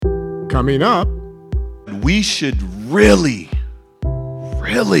Coming up, we should really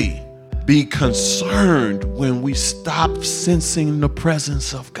be concerned when we stop sensing the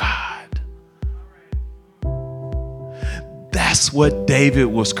presence of God. That's what David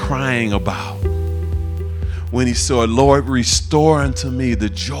was crying about when he said, Lord, restore unto me the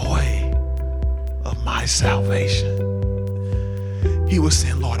joy of my salvation. He was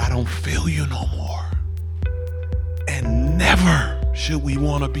saying, Lord, I don't feel you no more. And never should we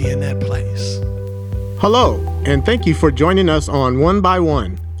want to be in that place. hello, and thank you for joining us on One by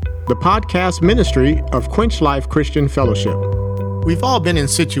One, the podcast ministry of Quench Life Christian Fellowship. We've all been in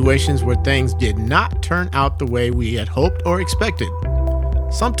situations where things did not turn out the way we had hoped or expected.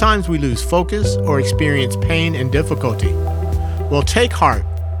 Sometimes we lose focus or experience pain and difficulty. Well, take heart.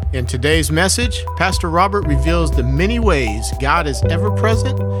 In today's message, Pastor Robert reveals the many ways God is ever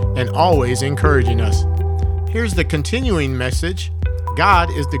present and always encouraging us. Here's the continuing message: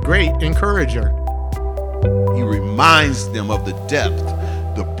 God is the great encourager. He reminds them of the depth,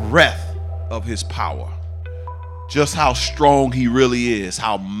 the breadth of his power, just how strong he really is,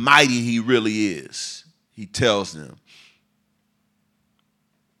 how mighty he really is. He tells them.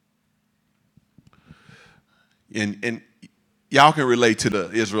 And y'all can relate to the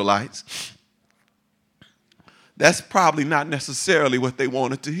Israelites. That's probably not necessarily what they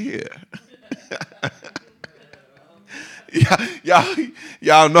wanted to hear.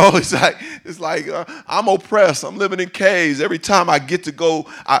 Y'all know it's like I'm oppressed. I'm living in caves. Every time I get to go,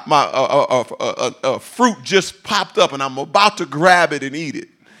 my fruit just popped up, and I'm about to grab it and eat it,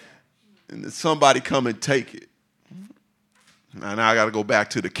 and then somebody come and take it. Now I got to go back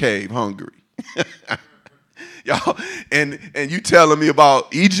to the cave hungry. Y'all, and you telling me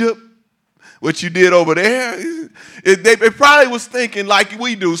about Egypt, what you did over there? They probably was thinking like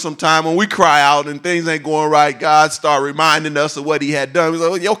we do sometimes when we cry out and things ain't going right. God start reminding us of what he had done. We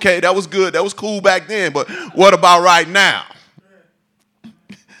like, okay, that was good. That was cool back then. But what about right now?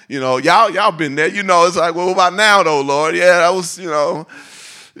 You know, y'all been there. You know, it's like, well, what about now though, Lord? Yeah, that was, well,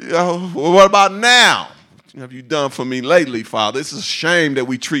 what about now? What have you done for me lately, Father? It's a shame that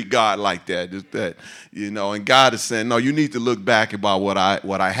we treat God like that. Just that, and God is saying, no, you need to look back about what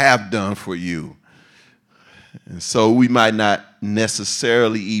I have done for you. And so we might not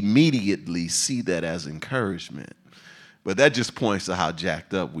necessarily immediately see that as encouragement, but that just points to how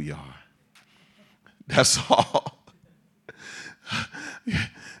jacked up we are. That's all.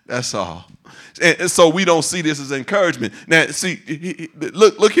 That's all. And so we don't see this as encouragement. Now, see,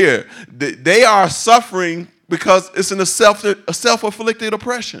 look here. They are suffering because it's a self-afflicted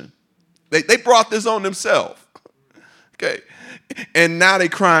oppression. They brought this on themselves. Okay. And now they're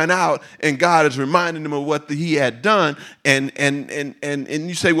crying out, and God is reminding them of what he had done. And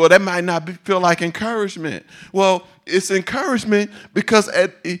you say, well, that might not feel like encouragement. Well, it's encouragement because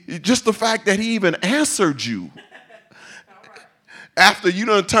just the fact that he even answered you after you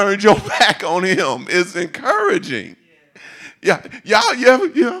done turned your back on him is encouraging. Yeah, y'all,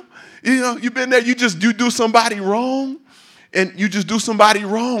 you've been there. You do somebody wrong, and you just do somebody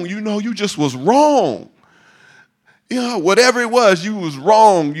wrong. You just was wrong. Whatever it was, you was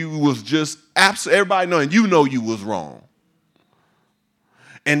wrong. You was just everybody knowing you know you was wrong.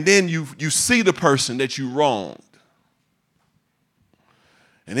 And then you see the person that you wronged.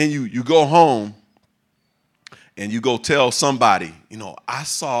 And then you go home and you go tell somebody, I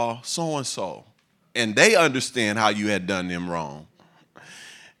saw so-and-so. And they understand how you had done them wrong.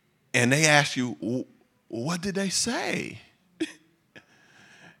 And they ask you, what did they say?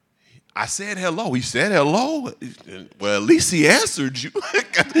 I said hello. He said hello. Well, at least he answered you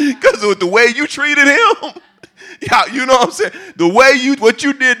because of the way you treated him. Yeah, you know what I'm saying? The way what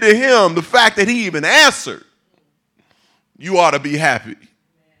you did to him, the fact that he even answered, you ought to be happy.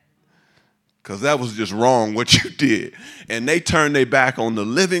 Because that was just wrong what you did. And they turned their back on the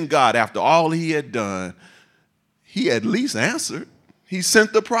living God after all he had done. He at least answered. He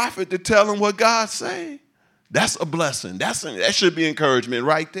sent the prophet to tell him what God said. That's a blessing. That should be encouragement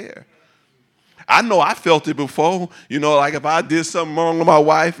right there. I know I felt it before, like if I did something wrong with my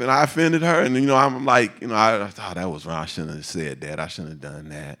wife and I offended her and, I'm like, I thought that was wrong. I shouldn't have said that. I shouldn't have done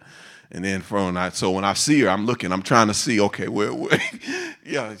that. And then so when I see her, I'm trying to see, okay, where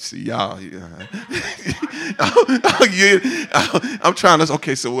yeah, see y'all. Yeah. I'm trying to,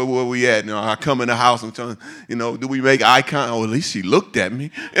 okay, so where we at? I come in the house, I'm trying, do we make eye contact? Oh, at least she looked at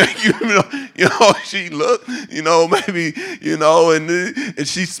me. She looked, maybe, and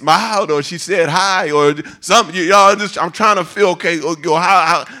she smiled or she said hi or something. I'm trying to feel, okay,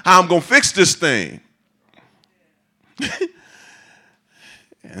 how I'm going to fix this thing.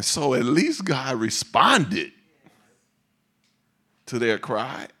 And so at least God responded to their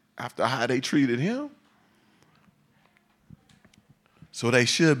cry. after how they treated him. So they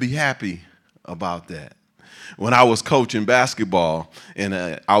should be happy about that. When I was coaching basketball and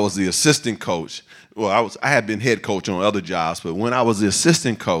I was the assistant coach, well, I had been head coach on other jobs, but when I was the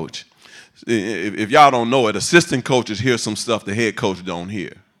assistant coach, if y'all don't know it, assistant coaches hear some stuff the head coach don't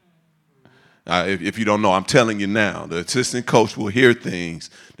hear. If you don't know, I'm telling you now, the assistant coach will hear things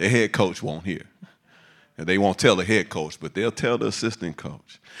the head coach won't hear. And they won't tell the head coach, but they'll tell the assistant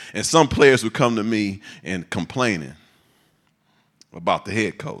coach. And some players would come to me and complaining about the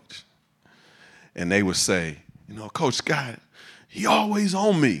head coach. And they would say, Coach Scott, he always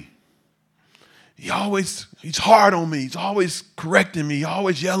on me. He's hard on me. He's always correcting me. He's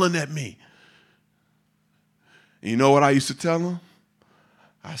always yelling at me. And you know what I used to tell him?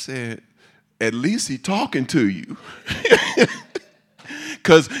 I said, at least he's talking to you.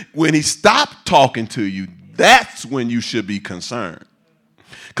 Because when he stopped talking to you, that's when you should be concerned.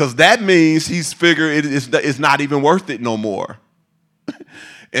 Because that means he's figured it's not even worth it no more.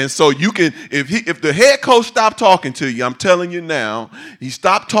 And so you can, if the head coach stopped talking to you, I'm telling you now, he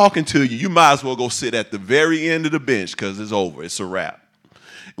stopped talking to you, you might as well go sit at the very end of the bench because it's over. It's a wrap.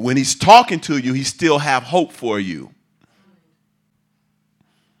 When he's talking to you, he still have hope for you.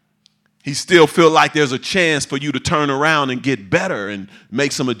 He still feel like there's a chance for you to turn around and get better and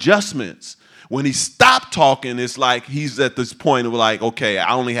make some adjustments. When he stopped talking, it's like he's at this point of like, okay,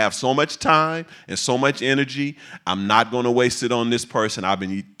 I only have so much time and so much energy. I'm not going to waste it on this person. I've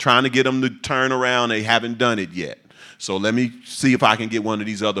been trying to get them to turn around. They haven't done it yet. So let me see if I can get one of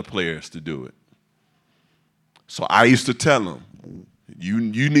these other players to do it. So I used to tell him,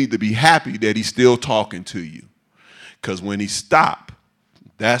 you need to be happy that he's still talking to you. Because when he stopped,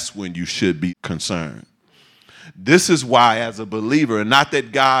 that's when you should be concerned. This is why, as a believer, and not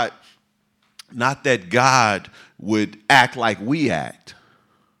that God would act like we act,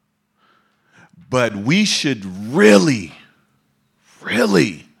 but we should really,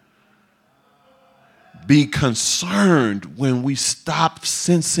 really be concerned when we stop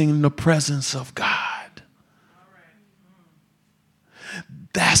sensing the presence of God.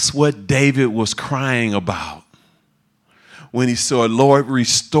 That's what David was crying about when he said, Lord,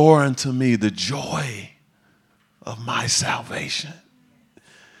 restore unto me the joy of my salvation.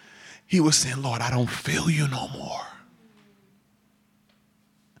 He was saying, Lord, I don't feel you no more.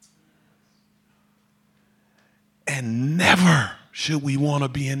 And never should we want to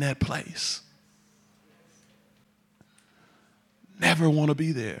be in that place. Never want to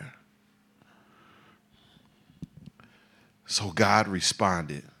be there. So God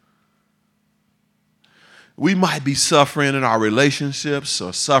responded. We might be suffering in our relationships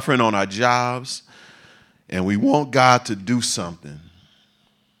or suffering on our jobs, and we want God to do something.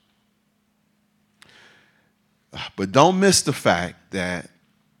 But don't miss the fact that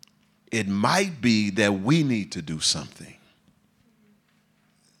it might be that we need to do something.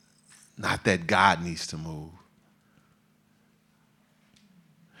 Not that God needs to move.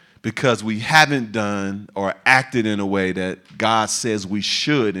 Because we haven't done or acted in a way that God says we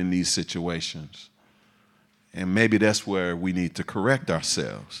should in these situations. And maybe that's where we need to correct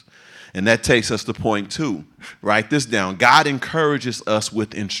ourselves. And that takes us to point 2. Write this down. God encourages us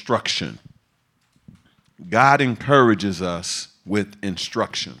with instruction. God encourages us with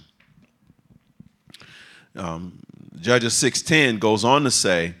instruction. Judges 6:10 goes on to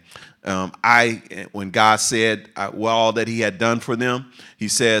say, when God said all that he had done for them, he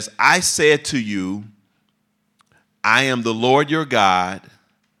says, I said to you, I am the Lord your God.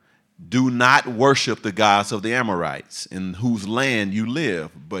 Do not worship the gods of the Amorites in whose land you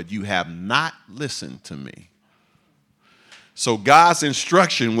live, but you have not listened to me. So God's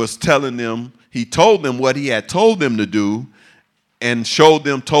instruction was telling them, he told them what he had told them to do and told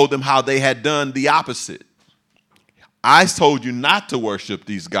them how they had done the opposite. I told you not to worship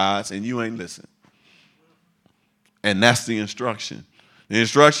these gods and you ain't listened. And that's the instruction. The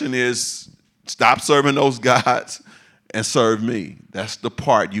instruction is stop serving those gods and serve me. That's the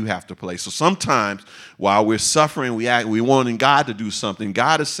part you have to play. So sometimes while we're suffering, we wanting God to do something.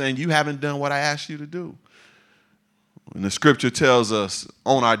 God is saying, you haven't done what I asked you to do. And the scripture tells us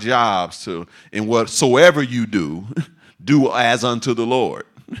on our jobs in whatsoever you do, do as unto the Lord.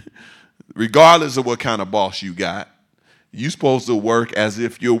 Regardless of what kind of boss you got, you're supposed to work as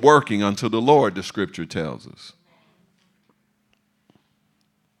if you're working unto the Lord, the scripture tells us.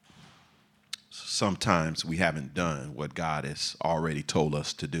 Sometimes we haven't done what God has already told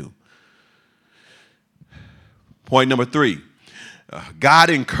us to do. Point number 3, God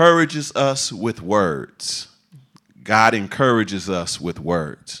encourages us with words. God encourages us with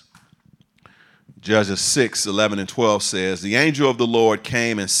words. Judges 6, 11 and 12 says, the angel of the Lord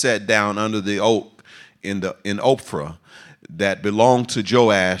came and sat down under the oak in Ophrah that belonged to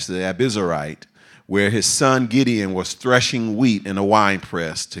Joash the Abiezrite, where his son Gideon was threshing wheat in a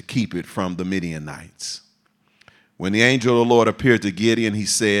winepress to keep it from the Midianites. When the angel of the Lord appeared to Gideon, he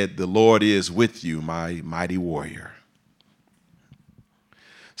said, the Lord is with you, my mighty warrior.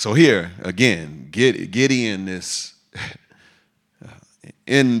 So here, again, Gideon is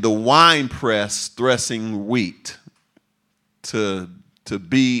in the winepress threshing wheat to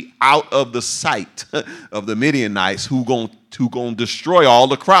be out of the sight of the Midianites who gonna destroy all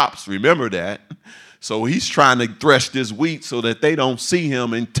the crops. Remember that. So he's trying to thresh this wheat so that they don't see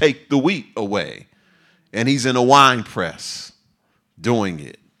him and take the wheat away. And he's in a wine press doing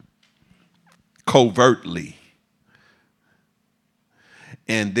it covertly.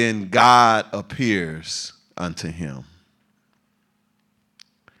 And then God appears unto him.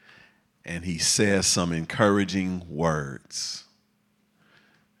 And he says some encouraging words.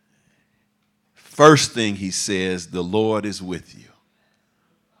 First thing he says, the Lord is with you.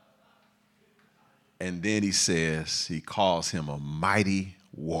 And then he says, he calls him a mighty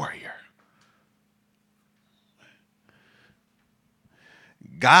warrior.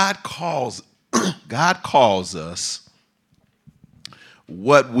 God calls us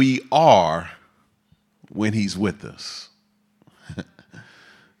what we are when he's with us.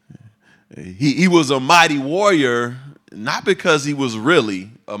 He was a mighty warrior, not because he was really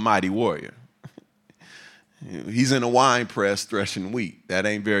a mighty warrior. He's in a wine press threshing wheat. That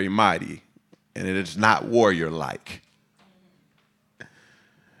ain't very mighty, and it is not warrior-like.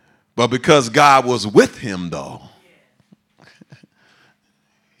 But because God was with him, though,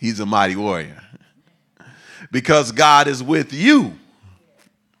 he's a mighty warrior. Because God is with you,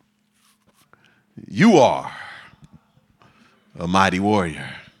 you are a mighty warrior.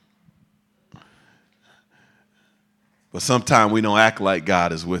 But sometimes we don't act like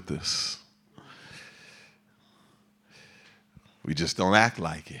God is with us. We just don't act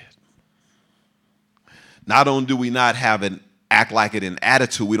like it. Not only do we not have an act like it in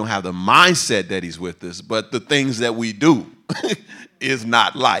attitude, we don't have the mindset that he's with us, but the things that we do is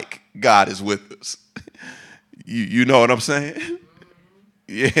not like God is with us. You know what I'm saying?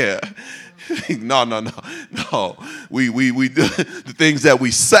 Yeah. No. We do, the things that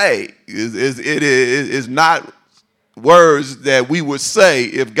we say is not words that we would say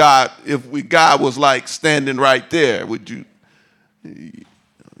if God was like standing right there. Would you?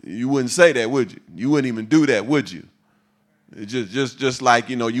 You wouldn't say that, would you? You wouldn't even do that, would you? Just like,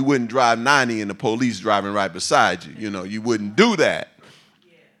 you wouldn't drive 90 and the police driving right beside you. You wouldn't do that.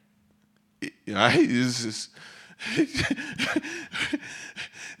 Right? It's just,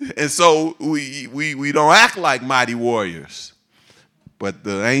 and so we don't act like mighty warriors. But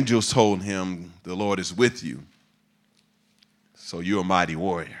the angels told him, the Lord is with you. So you're a mighty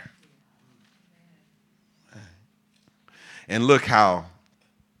warrior. And look how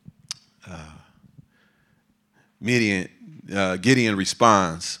Gideon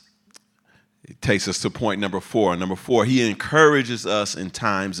responds. It takes us to point number 4. Number 4, he encourages us in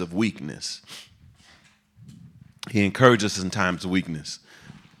times of weakness. He encourages us in times of weakness.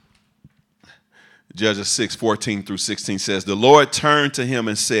 Judges 6:14 through 16 says, the Lord turned to him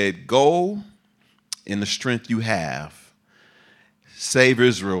and said, go in the strength you have. Save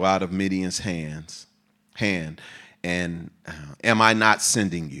Israel out of Midian's hand, and am I not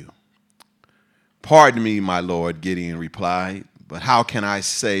sending you? Pardon me, my Lord, Gideon replied, but how can I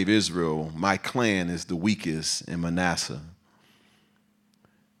save Israel? My clan is the weakest in Manasseh,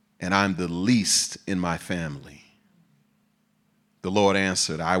 and I'm the least in my family. The Lord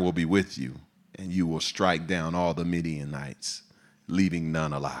answered, I will be with you, and you will strike down all the Midianites, leaving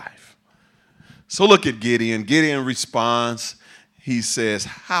none alive. So look at Gideon. Gideon responds. He says,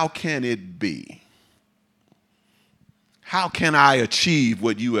 how can it be? How can I achieve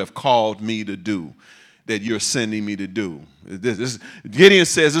what you have called me to do, that you're sending me to do? Gideon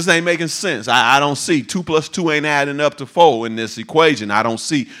says, this ain't making sense. I don't see 2 + 2 ain't adding up to 4 in this equation. I don't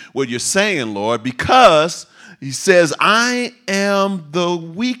see what you're saying, Lord, because he says, I am the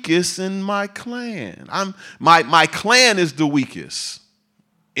weakest in my clan. My clan is the weakest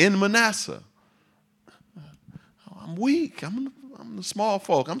in Manasseh. I'm weak. I'm the small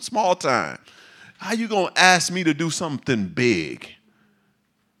folk. I'm small time. How you going to ask me to do something big?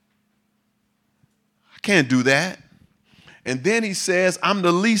 I can't do that. And then he says, I'm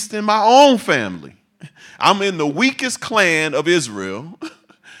the least in my own family. I'm in the weakest clan of Israel,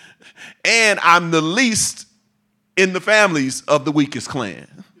 and I'm the least in the families of the weakest clan.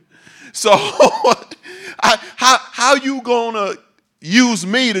 So how you going to use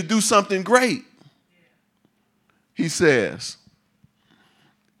me to do something great? he says,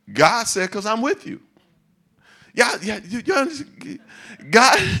 God said, because I'm with you. God,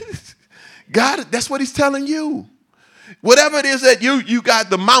 that's what he's telling you. Whatever it is that you got,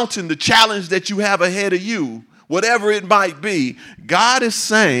 the mountain, the challenge that you have ahead of you, whatever it might be, God is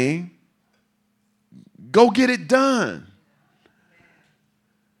saying, go get it done.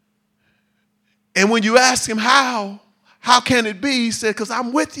 And when you ask him how can it be? He said, because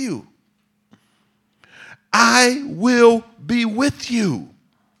I'm with you. I will be with you.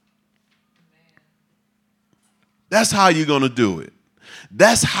 That's how you're going to do it.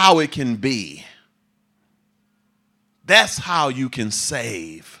 That's how it can be. That's how you can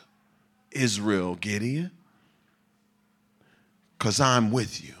save Israel, Gideon. Because I'm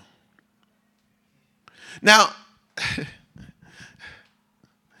with you. Now,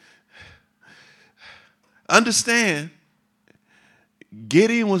 understand,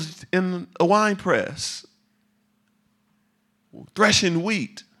 Gideon was in a wine press, threshing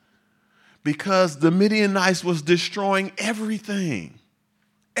wheat, because the Midianites was destroying everything.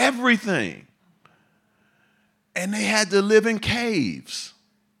 Everything. And they had to live in caves.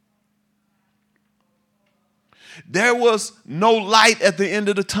 There was no light at the end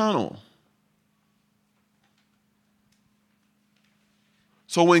of the tunnel.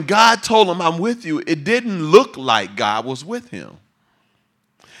 So when God told him, I'm with you, it didn't look like God was with him.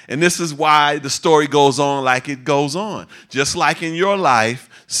 And this is why the story goes on like it goes on. Just like in your life,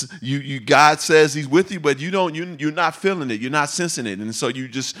 God says he's with you, but you're not feeling it. You're not sensing it. And so you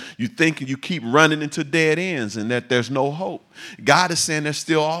think you keep running into dead ends and that there's no hope. God is saying there's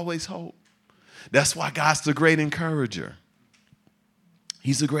still always hope. That's why God's the great encourager.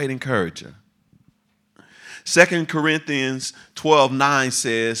 He's a great encourager. 2 Corinthians 12:9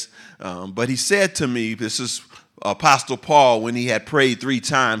 says, but he said to me, this is Apostle Paul, when he had prayed 3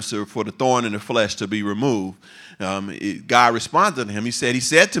 times for the thorn in the flesh to be removed, God responded to him. He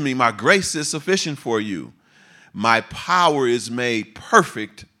said to me, my grace is sufficient for you. My power is made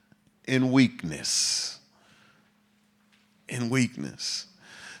perfect in weakness. In weakness.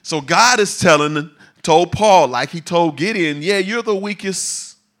 So God is told Paul, like he told Gideon, yeah, you're the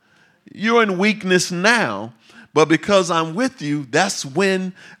weakest. You're in weakness now, but because I'm with you, that's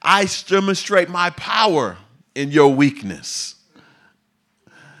when I demonstrate my power in your weakness.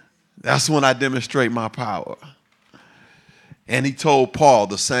 That's when I demonstrate my power. And he told Paul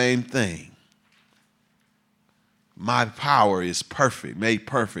the same thing. My power is perfect, made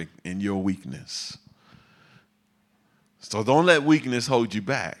perfect in your weakness. So don't let weakness hold you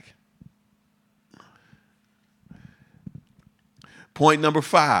back. Point number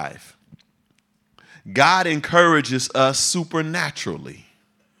 5. God encourages us supernaturally.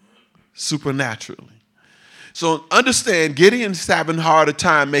 Supernaturally. So understand, Gideon's having a harder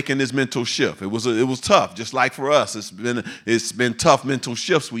time making this mental shift. It was tough, just like for us. It's been tough mental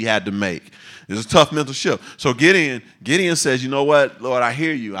shifts we had to make. It's a tough mental shift. So Gideon says, you know what, Lord, I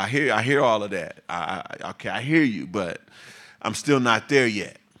hear you. I hear all of that. I hear you, but I'm still not there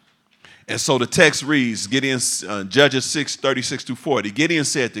yet. And so the text reads, Gideon's Judges 6:36-40. Gideon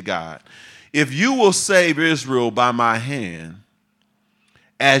said to God, if you will save Israel by my hand,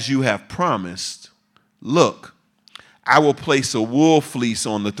 as you have promised, look, I will place a wool fleece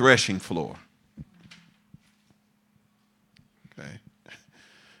on the threshing floor. Okay.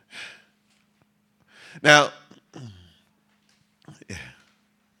 Now,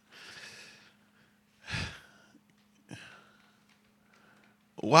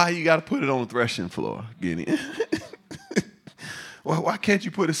 why you got to put it on the threshing floor, Gideon? Why can't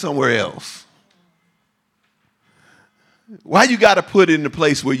you put it somewhere else? Why you got to put it in the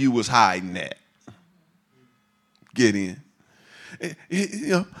place where you was hiding at? Gideon. You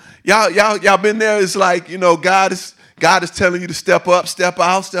know, y'all been there. It's like, you know, God is telling you to step up, step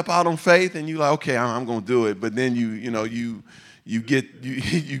out on faith, and you like, okay, I'm gonna do it. But then you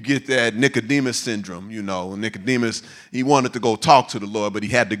get that Nicodemus syndrome. You know, Nicodemus, he wanted to go talk to the Lord, but he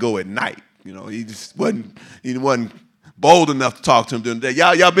had to go at night. You know, he wasn't bold enough to talk to him during the day.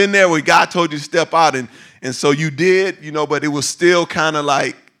 Y'all been there where God told you to step out, and so you did, you know, but it was still kind of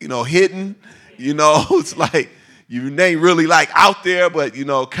like, you know, hidden. You know, it's like you ain't really like out there, but you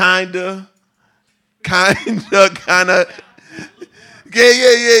know, kinda. Yeah.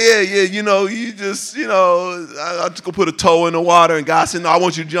 You know, you just, you know, I just go put a toe in the water, and God said, no, I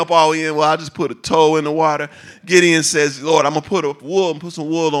want you to jump all in. Well, I just put a toe in the water. Gideon says, Lord, I'm gonna put some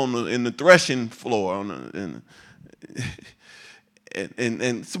wool in the threshing floor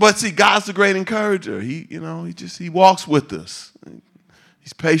but see, God's the great encourager. He walks with us.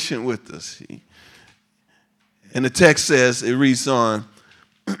 He's patient with us. And the text says, it reads on,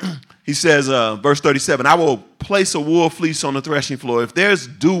 He says, verse 37, I will place a wool fleece on the threshing floor. If there's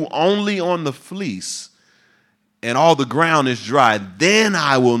dew only on the fleece and all the ground is dry, then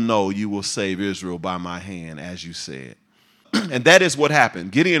I will know you will save Israel by my hand, as you said. And that is what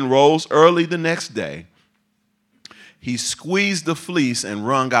happened. Gideon rose early the next day. He squeezed the fleece and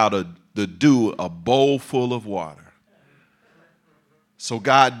wrung out the dew, a bowl full of water. So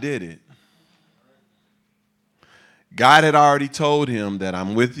God did it. God had already told him that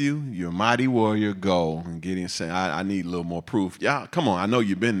I'm with you. You're a mighty warrior. Go. And Gideon said, I need a little more proof. Yeah, come on. I know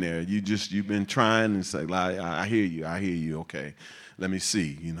you've been there. You've been trying and say, I hear you. I hear you. Okay, let me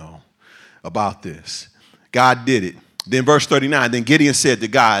see, about this. God did it. Then verse 39, then Gideon said to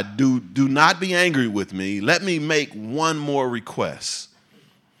God, do not be angry with me. Let me make one more request.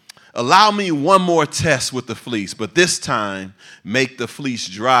 Allow me one more test with the fleece, but this time make the fleece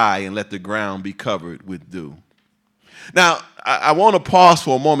dry and let the ground be covered with dew. Now, I want to pause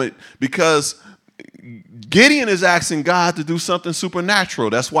for a moment because Gideon is asking God to do something supernatural.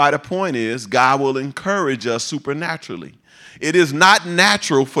 That's why the point is God will encourage us supernaturally. It is not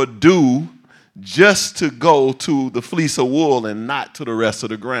natural for dew just to go to the fleece of wool and not to the rest of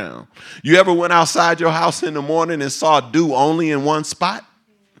the ground. You ever went outside your house in the morning and saw dew only in one spot?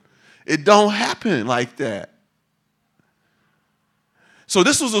 It don't happen like that. So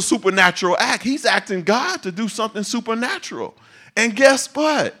this was a supernatural act. He's asking God to do something supernatural. And guess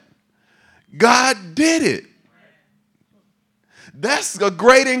what? God did it. That's a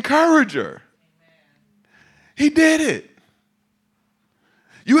great encourager. He did it.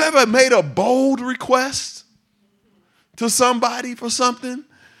 You ever made a bold request to somebody for something?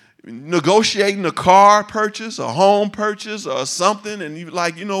 Negotiating a car purchase, a home purchase, or something, and you're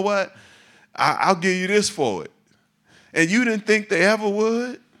like, you know what? I'll give you this for it. And you didn't think they ever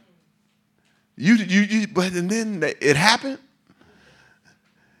would? But then it happened?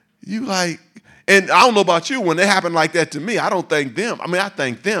 You like, and I don't know about you, when it happened like that to me, I don't thank them. I mean, I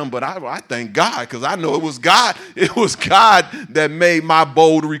thank them, but I thank God because I know it was God. It was God that made my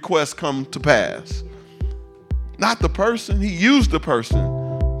bold request come to pass. Not the person. He used the person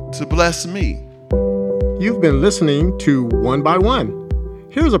to bless me. You've been listening to One by One.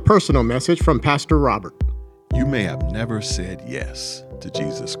 Here's a personal message from Pastor Robert. You may have never said yes to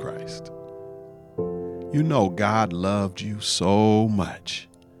Jesus Christ. You know God loved you so much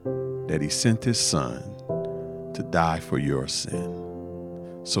that he sent his son to die for your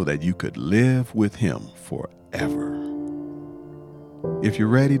sin so that you could live with him forever. If you're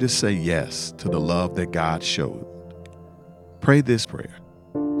ready to say yes to the love that God showed, pray this prayer.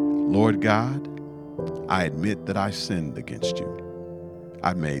 Lord God, I admit that I sinned against you.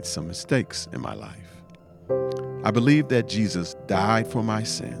 I've made some mistakes in my life. I believe that Jesus died for my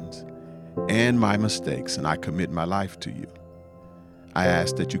sins and my mistakes, and I commit my life to you. I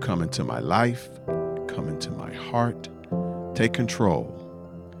ask that you come into my life, come into my heart, take control,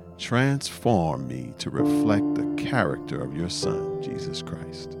 transform me to reflect the character of your Son, Jesus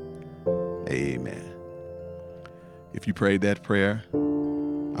Christ. Amen. If you prayed that prayer,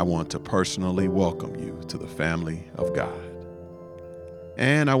 I want to personally welcome you to the family of God.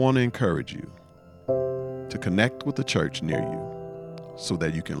 And I want to encourage you to connect with the church near you so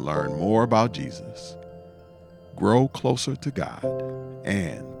that you can learn more about Jesus, grow closer to God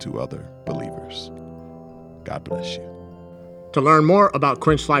and to other believers. God bless you. To learn more about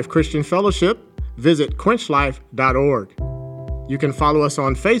Quench Life Christian Fellowship, visit quenchlife.org. You can follow us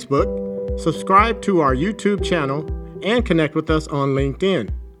on Facebook, subscribe to our YouTube channel, and connect with us on LinkedIn.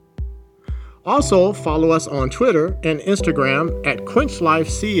 Also, follow us on Twitter and Instagram at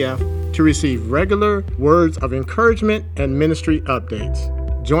QuenchLifeCF to receive regular words of encouragement and ministry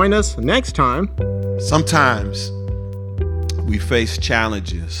updates. Join us next time. Sometimes we face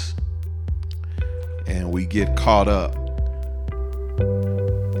challenges and we get caught up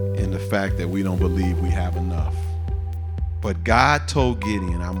in the fact that we don't believe we have enough. But God told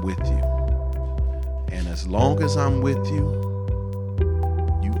Gideon, I'm with you. And as long as I'm with you,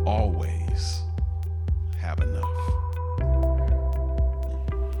 you always have enough.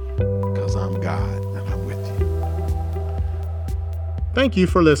 Because I'm God and I'm with you. Thank you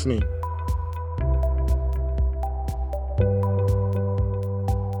for listening.